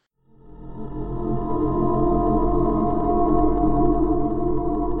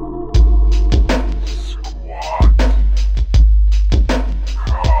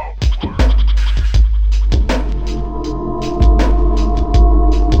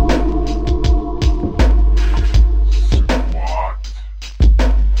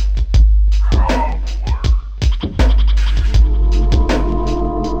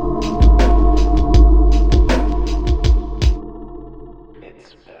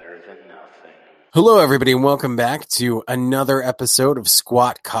Hello, everybody, and welcome back to another episode of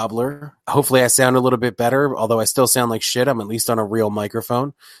Squat Cobbler. Hopefully I sound a little bit better, although I still sound like shit. I'm at least on a real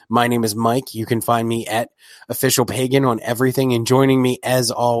microphone. My name is Mike. You can find me at Official Pagan on everything, and joining me,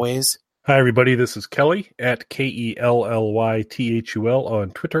 as always... Hi, everybody. This is Kelly at KELLYTHUL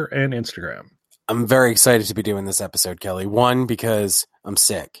on Twitter and Instagram. I'm very excited to be doing this episode, Kelly. One, because I'm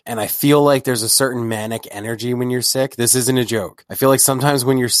sick, and I feel like there's a certain manic energy when you're sick. This isn't a joke. I feel like sometimes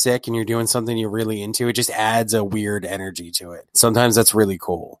when you're sick and you're doing something you're really into, it just adds a weird energy to it. Sometimes that's really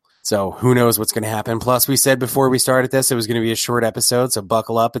cool. So who knows what's going to happen. Plus, we said before we started this, it was going to be a short episode, so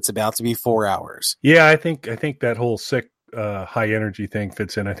buckle up. It's about to be 4 hours. Yeah, I think that whole sick high energy thing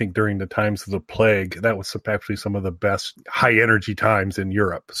fits in. I think during the times of the plague, that was actually some of the best high energy times in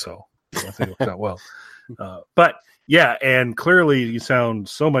Europe. So I think it worked out well. But yeah, and clearly you sound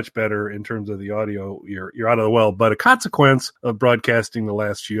so much better in terms of the audio. You're out of the well. But a consequence of broadcasting the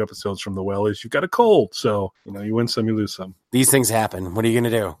last few episodes from the well is you've got a cold. So, you win some, you lose some. These things happen. What are you going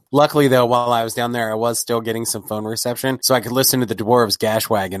to do? Luckily, though, while I was down there, I was still getting some phone reception, so I could listen to the Dwarves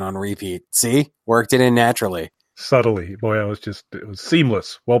Gashwagon on repeat. See? Worked it in naturally. Subtly. Boy, it was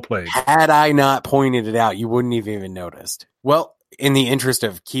seamless. Well played. Had I not pointed it out, you wouldn't have even noticed. Well, in the interest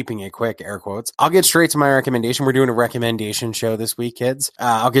of keeping it quick, air quotes, I'll get straight to my recommendation. We're doing a recommendation show this week, kids.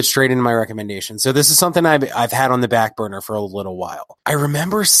 I'll get straight into my recommendation. So this is something I've had on the back burner for a little while. I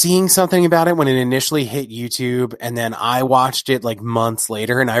remember seeing something about it when it initially hit YouTube, and then I watched it like months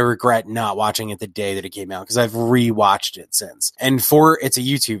later, and I regret not watching it the day that it came out because I've rewatched it since. And it's a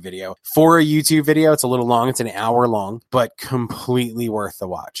YouTube video. For a YouTube video, it's a little long. It's an hour long, but completely worth the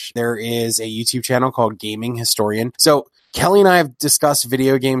watch. There is a YouTube channel called Gaming Historian. So Kelly and I have discussed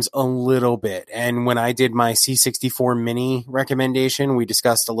video games a little bit, and when I did my C64 Mini recommendation, we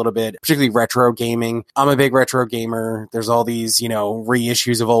discussed a little bit, particularly retro gaming. I'm a big retro gamer. There's all these,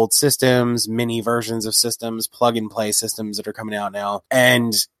 reissues of old systems, mini versions of systems, plug-and-play systems that are coming out now,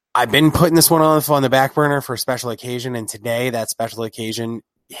 and I've been putting this one on the back burner for a special occasion, and today that special occasion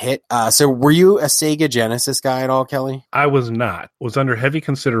hit. So were you a Sega Genesis guy at all, Kelly? I was not. Was under heavy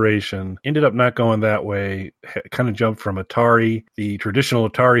consideration. Ended up not going that way. Kind of jumped from Atari, the traditional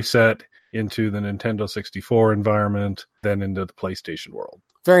Atari set, into the Nintendo 64 environment, then into the PlayStation world.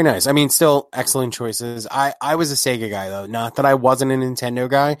 Very nice. I mean, still excellent choices. I was a Sega guy, though. Not that I wasn't a Nintendo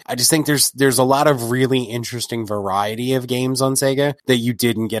guy. I just think there's a lot of really interesting variety of games on Sega that you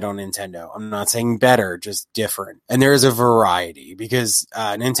didn't get on Nintendo. I'm not saying better, just different. And there is a variety because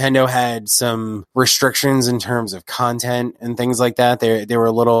Nintendo had some restrictions in terms of content and things like that. They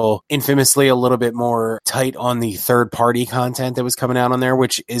were infamously a little bit more tight on the third-party content that was coming out on there,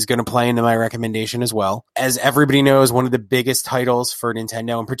 which is going to play into my recommendation as well. As everybody knows, one of the biggest titles for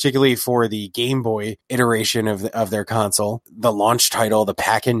Nintendo, and particularly for the Game Boy iteration of their console, the launch title, the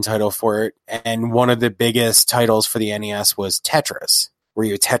pack-in title for it, and one of the biggest titles for the NES was Tetris. Were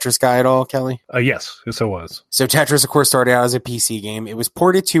you a Tetris guy at all, Kelly? Yes, I was. So Tetris, of course, started out as a PC game. It was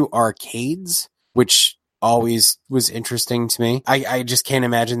ported to arcades, which always was interesting to me. I just can't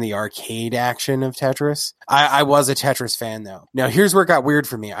imagine the arcade action of Tetris. I was a Tetris fan, though. Now, here's where it got weird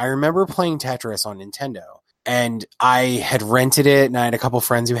for me. I remember playing Tetris on Nintendo. And I had rented it, and I had a couple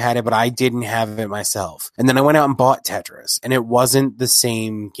friends who had it, but I didn't have it myself. And then I went out and bought Tetris, and it wasn't the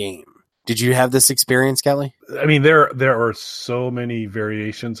same game. Did you have this experience, Kelly? I mean, there are so many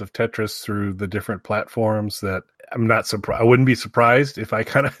variations of Tetris through the different platforms that I'm not surprised. I wouldn't be surprised if I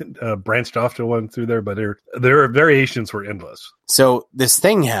kind of branched off to one through there, but their variations were endless. So this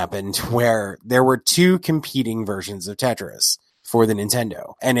thing happened where there were two competing versions of Tetris for the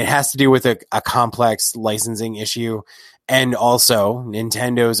Nintendo. And it has to do with a complex licensing issue and also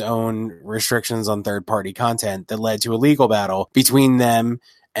Nintendo's own restrictions on third-party content that led to a legal battle between them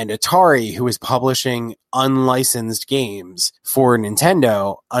and Atari, who was publishing unlicensed games for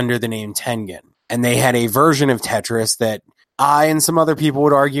Nintendo under the name Tengen. And they had a version of Tetris that I and some other people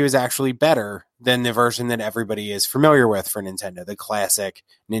would argue is actually better than the version that everybody is familiar with for Nintendo, the classic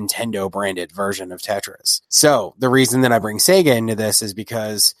Nintendo-branded version of Tetris. So the reason that I bring Sega into this is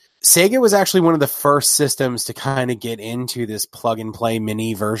because Sega was actually one of the first systems to kind of get into this plug-and-play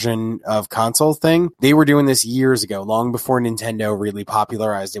mini version of console thing. They were doing this years ago, long before Nintendo really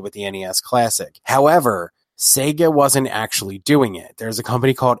popularized it with the NES Classic. However, Sega wasn't actually doing it. There's a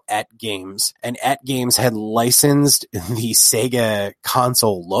company called Et Games, and Et Games had licensed the Sega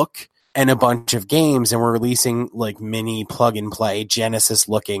console look and a bunch of games and were releasing like mini plug and play Genesis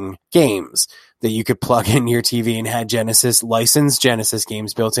looking games. that you could plug into your TV and had licensed Genesis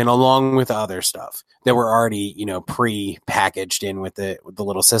games built in along with other stuff that were already, pre-packaged in with the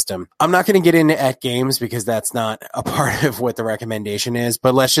little system. I'm not going to get into at games because that's not a part of what the recommendation is,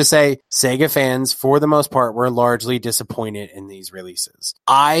 but let's just say Sega fans, for the most part, were largely disappointed in these releases.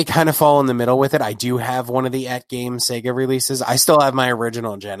 I kind of fall in the middle with it. I do have one of the at game Sega releases. I still have my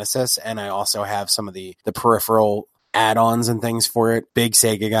original Genesis, and I also have some of the peripheral add-ons and things for it. Big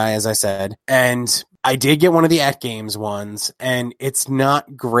Sega guy, as I said. And I did get one of the at games ones, and it's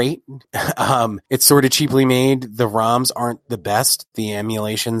not great. It's sort of cheaply made. The ROMs aren't the best. The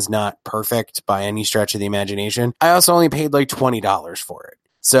emulation's not perfect by any stretch of the imagination. I also only paid like $20 for it.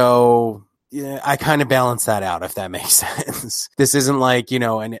 So yeah, I kind of balance that out, if that makes sense. This isn't like,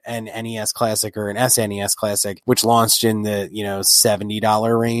 an NES Classic or an SNES Classic, which launched in the,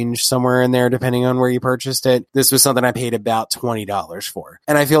 $70 range, somewhere in there, depending on where you purchased it. This was something I paid about $20 for.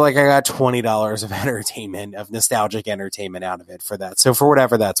 And I feel like I got $20 of entertainment, of nostalgic entertainment out of it for that. So for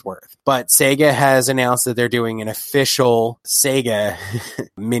whatever that's worth. But Sega has announced that they're doing an official Sega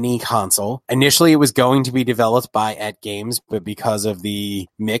mini console. Initially, it was going to be developed by At Games, but because of the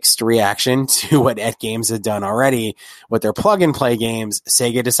mixed reaction to what At Games had done already with their plug-and-play games,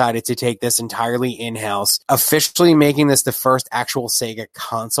 Sega decided to take this entirely in-house, officially making this the first actual Sega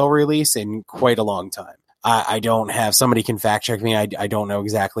console release in quite a long time. I don't have, somebody can fact check me. I don't know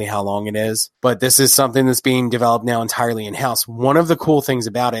exactly how long it is, but this is something that's being developed now entirely in-house. One of the cool things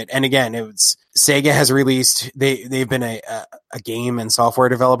about it, and again, Sega has released, they've been a game and software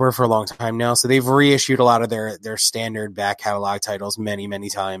developer for a long time now, so they've reissued a lot of their standard back catalog titles many, many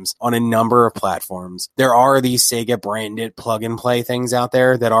times on a number of platforms. There are these Sega branded plug-and-play things out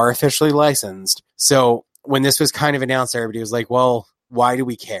there that are officially licensed. So when this was kind of announced, everybody was like, well, why do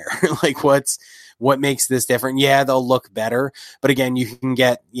we care? Like, what makes this different? Yeah, they'll look better, but again, you can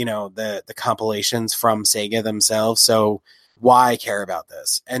get, the compilations from Sega themselves. So why care about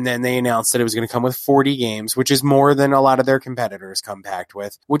this? And then they announced that it was going to come with 40 games, which is more than a lot of their competitors come packed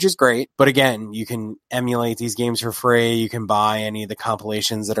with, which is great. But again, you can emulate these games for free. You can buy any of the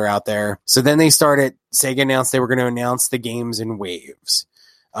compilations that are out there. So then Sega announced they were going to announce the games in waves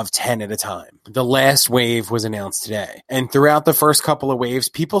of 10 at a time. The last wave was announced today. And throughout the first couple of waves,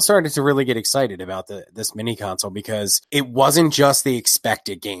 people started to really get excited about this mini console because it wasn't just the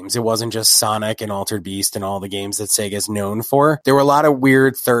expected games. It wasn't just Sonic and Altered Beast and all the games that Sega's known for. There were a lot of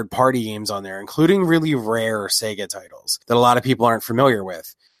weird third-party games on there, including really rare Sega titles that a lot of people aren't familiar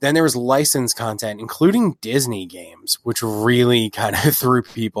with. Then there was licensed content, including Disney games, which really kind of threw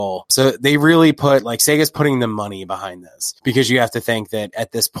people. So they really Sega's putting the money behind this, because you have to think that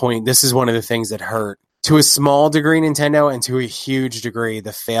at this point, this is one of the things that hurt, to a small degree, Nintendo, and to a huge degree,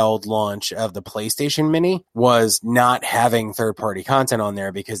 the failed launch of the PlayStation Mini was not having third-party content on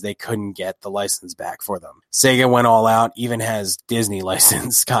there because they couldn't get the license back for them. Sega went all out, even has Disney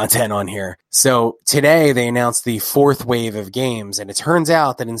licensed content on here. So today they announced the fourth wave of games, and it turns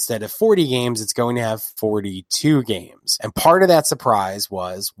out that instead of 40 games, it's going to have 42 games. And part of that surprise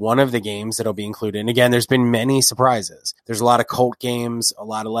was one of the games that'll be included. And again, there's been many surprises. There's a lot of cult games, a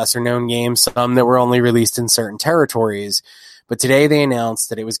lot of lesser-known games, some that were only released in certain territories. But today they announced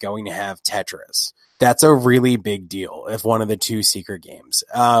that it was going to have Tetris. That's a really big deal if one of the two secret games.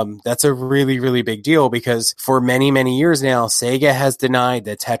 That's a really, really big deal because for many, many years now, Sega has denied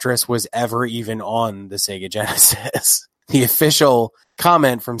that Tetris was ever even on the Sega Genesis. The official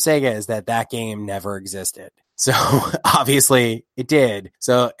comment from Sega is that game never existed. So obviously it did.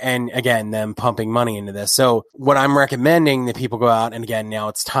 So, and again, them pumping money into this. So what I'm recommending that people go out, and again, now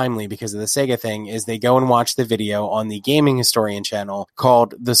it's timely because of the Sega thing, is they go and watch the video on the Gaming Historian channel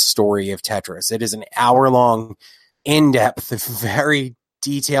called The Story of Tetris. It is an hour-long, in-depth, very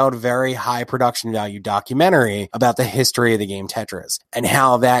detailed, very high production value documentary about the history of the game Tetris and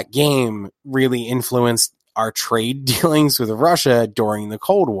how that game really influenced our trade dealings with Russia during the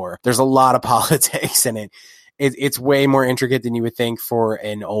Cold War. There's a lot of politics in it. It's way more intricate than you would think for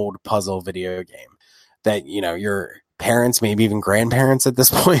an old puzzle video game that, your parents, maybe even grandparents at this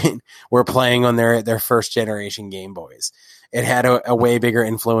point, were playing on their first generation Game Boys. It had a way bigger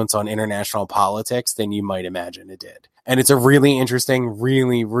influence on international politics than you might imagine it did. And it's a really interesting,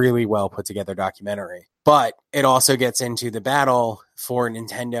 really, really well put together documentary. But it also gets into the battle for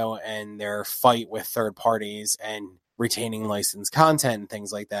Nintendo and their fight with third parties and retaining licensed content and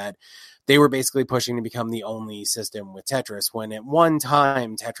things like that. they were basically pushing to become the only system with Tetris, when at one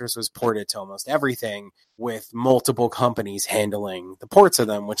time Tetris was ported to almost everything, with multiple companies handling the ports of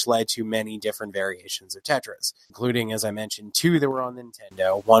them, which led to many different variations of Tetris, including, as I mentioned, 2 that were on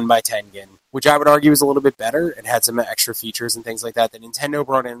Nintendo, one by Tengen, which I would argue was a little bit better. It had some extra features and things like that Nintendo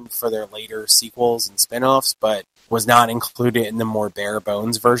brought in for their later sequels and spin-offs, but was not included in the more bare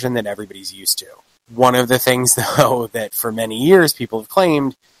bones version that everybody's used to. One of the things, though, that for many years people have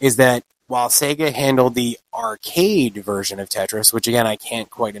claimed is that while Sega handled the arcade version of Tetris, which again I can't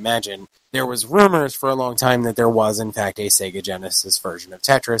quite imagine, there was rumors for a long time that there was in fact a Sega Genesis version of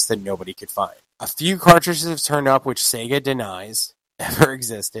Tetris that nobody could find. A few cartridges have turned up which Sega denies ever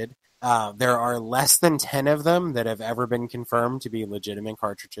existed. There are less than 10 of them that have ever been confirmed to be legitimate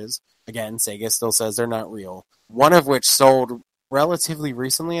cartridges. Again, Sega still says they're not real. One of which sold relatively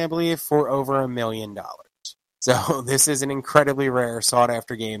recently, I believe, for over $1 million. So this is an incredibly rare,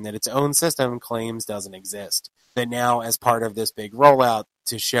 sought-after game that its own system claims doesn't exist. That now, as part of this big rollout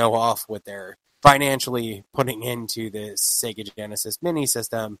to show off what they're financially putting into the Sega Genesis mini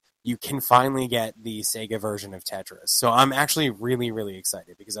system, you can finally get the Sega version of Tetris. So I'm actually really, really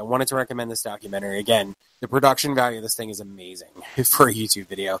excited because I wanted to recommend this documentary. Again, the production value of this thing is amazing for a YouTube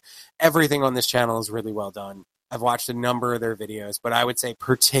video. Everything on this channel is really well done. I've watched a number of their videos, but I would say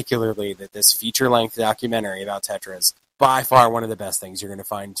particularly that this feature-length documentary about Tetris, by far one of the best things you're going to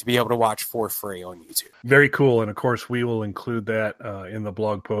find to be able to watch for free on YouTube. Very cool. And of course, we will include that in the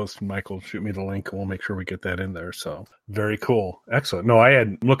blog post. Michael, shoot me the link and we'll make sure we get that in there. So very cool. Excellent. No,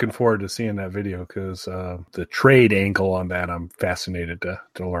 I'm looking forward to seeing that video because the trade angle on that, I'm fascinated to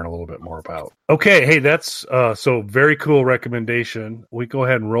learn a little bit more about. Okay. Hey, that's so very cool recommendation. We go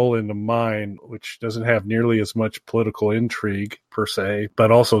ahead and roll into mine, which doesn't have nearly as much political intrigue per se, but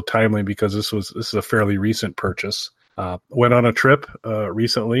also timely because this is a fairly recent purchase. Went on a trip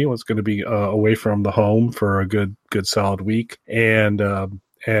recently, was going to be away from the home for a good solid week. And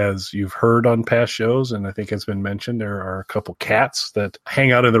as you've heard on past shows, and I think has been mentioned, there are a couple cats that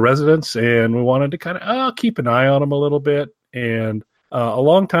hang out in the residence, and we wanted to kind of keep an eye on them a little bit. And a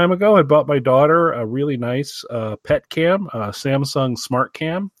long time ago, I bought my daughter a really nice pet cam, Samsung Smart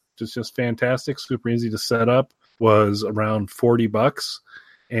Cam, which is just fantastic, super easy to set up, was around $40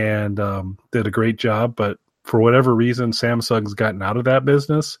 and did a great job. But for whatever reason, Samsung's gotten out of that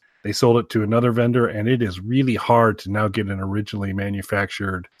business. They sold it to another vendor, and it is really hard to now get an originally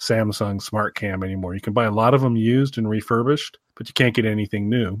manufactured Samsung Smart Cam anymore. You can buy a lot of them used and refurbished, but you can't get anything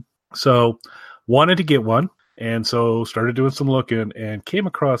new. So wanted to get one, and so started doing some looking and came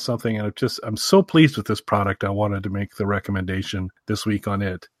across something, and I'm so pleased with this product. I wanted to make the recommendation this week on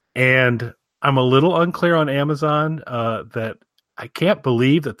it. And I'm a little unclear on Amazon that I can't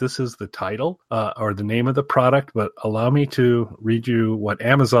believe that this is the title or the name of the product, but allow me to read you what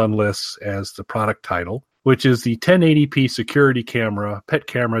Amazon lists as the product title, which is the 1080p security camera, pet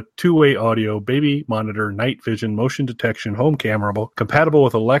camera, two-way audio, baby monitor, night vision, motion detection, home camera, compatible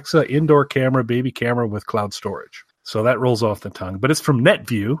with Alexa, indoor camera, baby camera with cloud storage. So that rolls off the tongue. But it's from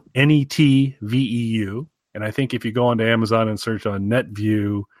NetView, NETVEU. And I think if you go onto Amazon and search on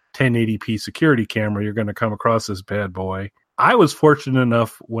NetView 1080p security camera, you're going to come across this bad boy. I was fortunate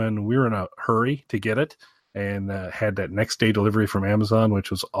enough when we were in a hurry to get it and had that next day delivery from Amazon, which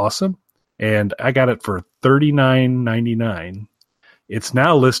was awesome. And I got it for $39.99. It's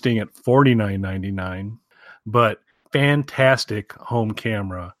now listing at $49.99, but fantastic home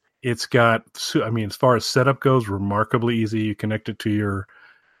camera. It's got, as far as setup goes, remarkably easy. You connect it to your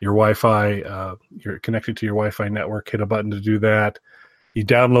Wi-Fi. You're connected to your Wi-Fi network. Hit a button to do that. You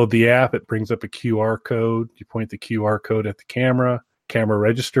download the app, it brings up a QR code. You point the QR code at the camera. Camera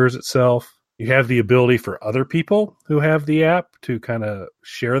registers itself. You have the ability for other people who have the app to kind of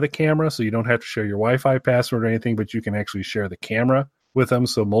share the camera. So you don't have to share your Wi-Fi password or anything, but you can actually share the camera with them.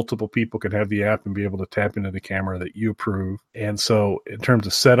 So multiple people can have the app and be able to tap into the camera that you approve. And so in terms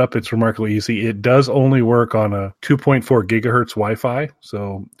of setup, it's remarkably easy. It does only work on a 2.4 gigahertz Wi-Fi.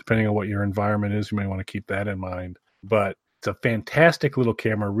 So depending on what your environment is, you may want to keep that in mind. But it's a fantastic little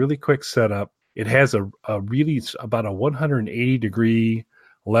camera, really quick setup. It has about a 180 degree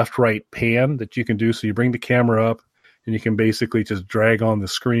left-right pan that you can do. So you bring the camera up and you can basically just drag on the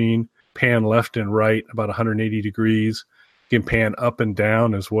screen, pan left and right about 180 degrees. You can pan up and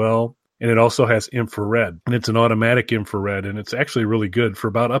down as well. And it also has infrared, and it's an automatic infrared, and it's actually really good. For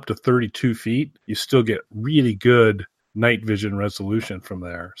about up to 32 feet, you still get really good night vision resolution from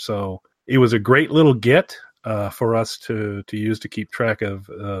there. So it was a great little get for us to use to keep track of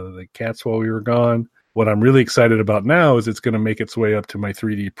the cats while we were gone. What I'm really excited about now is it's going to make its way up to my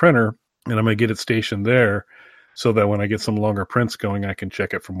 3D printer, and I'm going to get it stationed there so that when I get some longer prints going, I can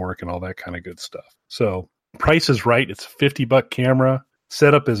check it from work and all that kind of good stuff. So price is right. It's a $50 camera.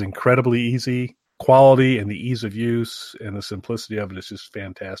 Setup is incredibly easy. Quality and the ease of use and the simplicity of it is just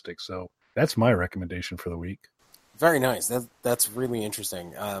fantastic. So that's my recommendation for the week. Very nice. That's really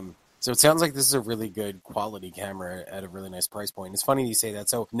interesting. So it sounds like this is a really good quality camera at a really nice price point. It's funny you say that.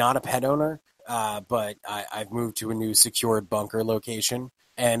 So not a pet owner, but I've moved to a new secured bunker location.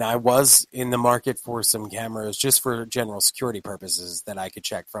 And I was in the market for some cameras just for general security purposes that I could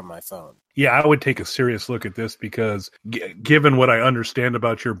check from my phone. Yeah, I would take a serious look at this because given what I understand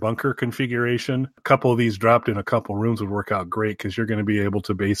about your bunker configuration, a couple of these dropped in a couple rooms would work out great because you're going to be able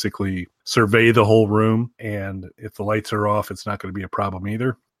to basically survey the whole room. And if the lights are off, it's not going to be a problem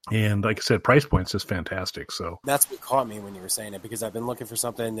either. And like I said, price point's just fantastic. So that's what caught me when you were saying it, because I've been looking for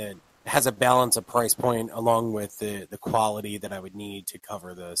something that has a balance of price point along with the quality that I would need to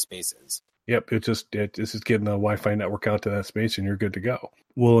cover the spaces. Yep, this is getting a Wi-Fi network out to that space, and you're good to go.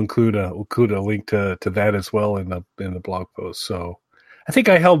 We'll include a link to that as well in the blog post. So I think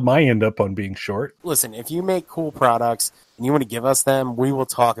I held my end up on being short. Listen, if you make cool products and you want to give us them, we will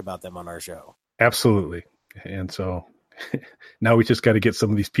talk about them on our show. Absolutely, and so. Now we just got to get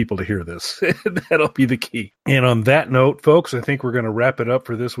some of these people to hear this. That'll be the key. And on that note, folks, I think we're going to wrap it up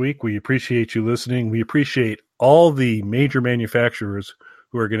for this week. We appreciate you listening. We appreciate all the major manufacturers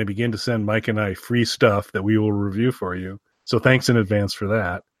who are going to begin to send Mike and I free stuff that we will review for you. So thanks in advance for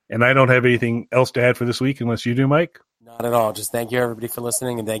that. And I don't have anything else to add for this week unless you do, Mike. Not at all. Just thank you, everybody, for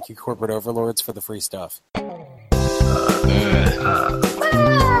listening, and thank you, corporate overlords, for the free stuff.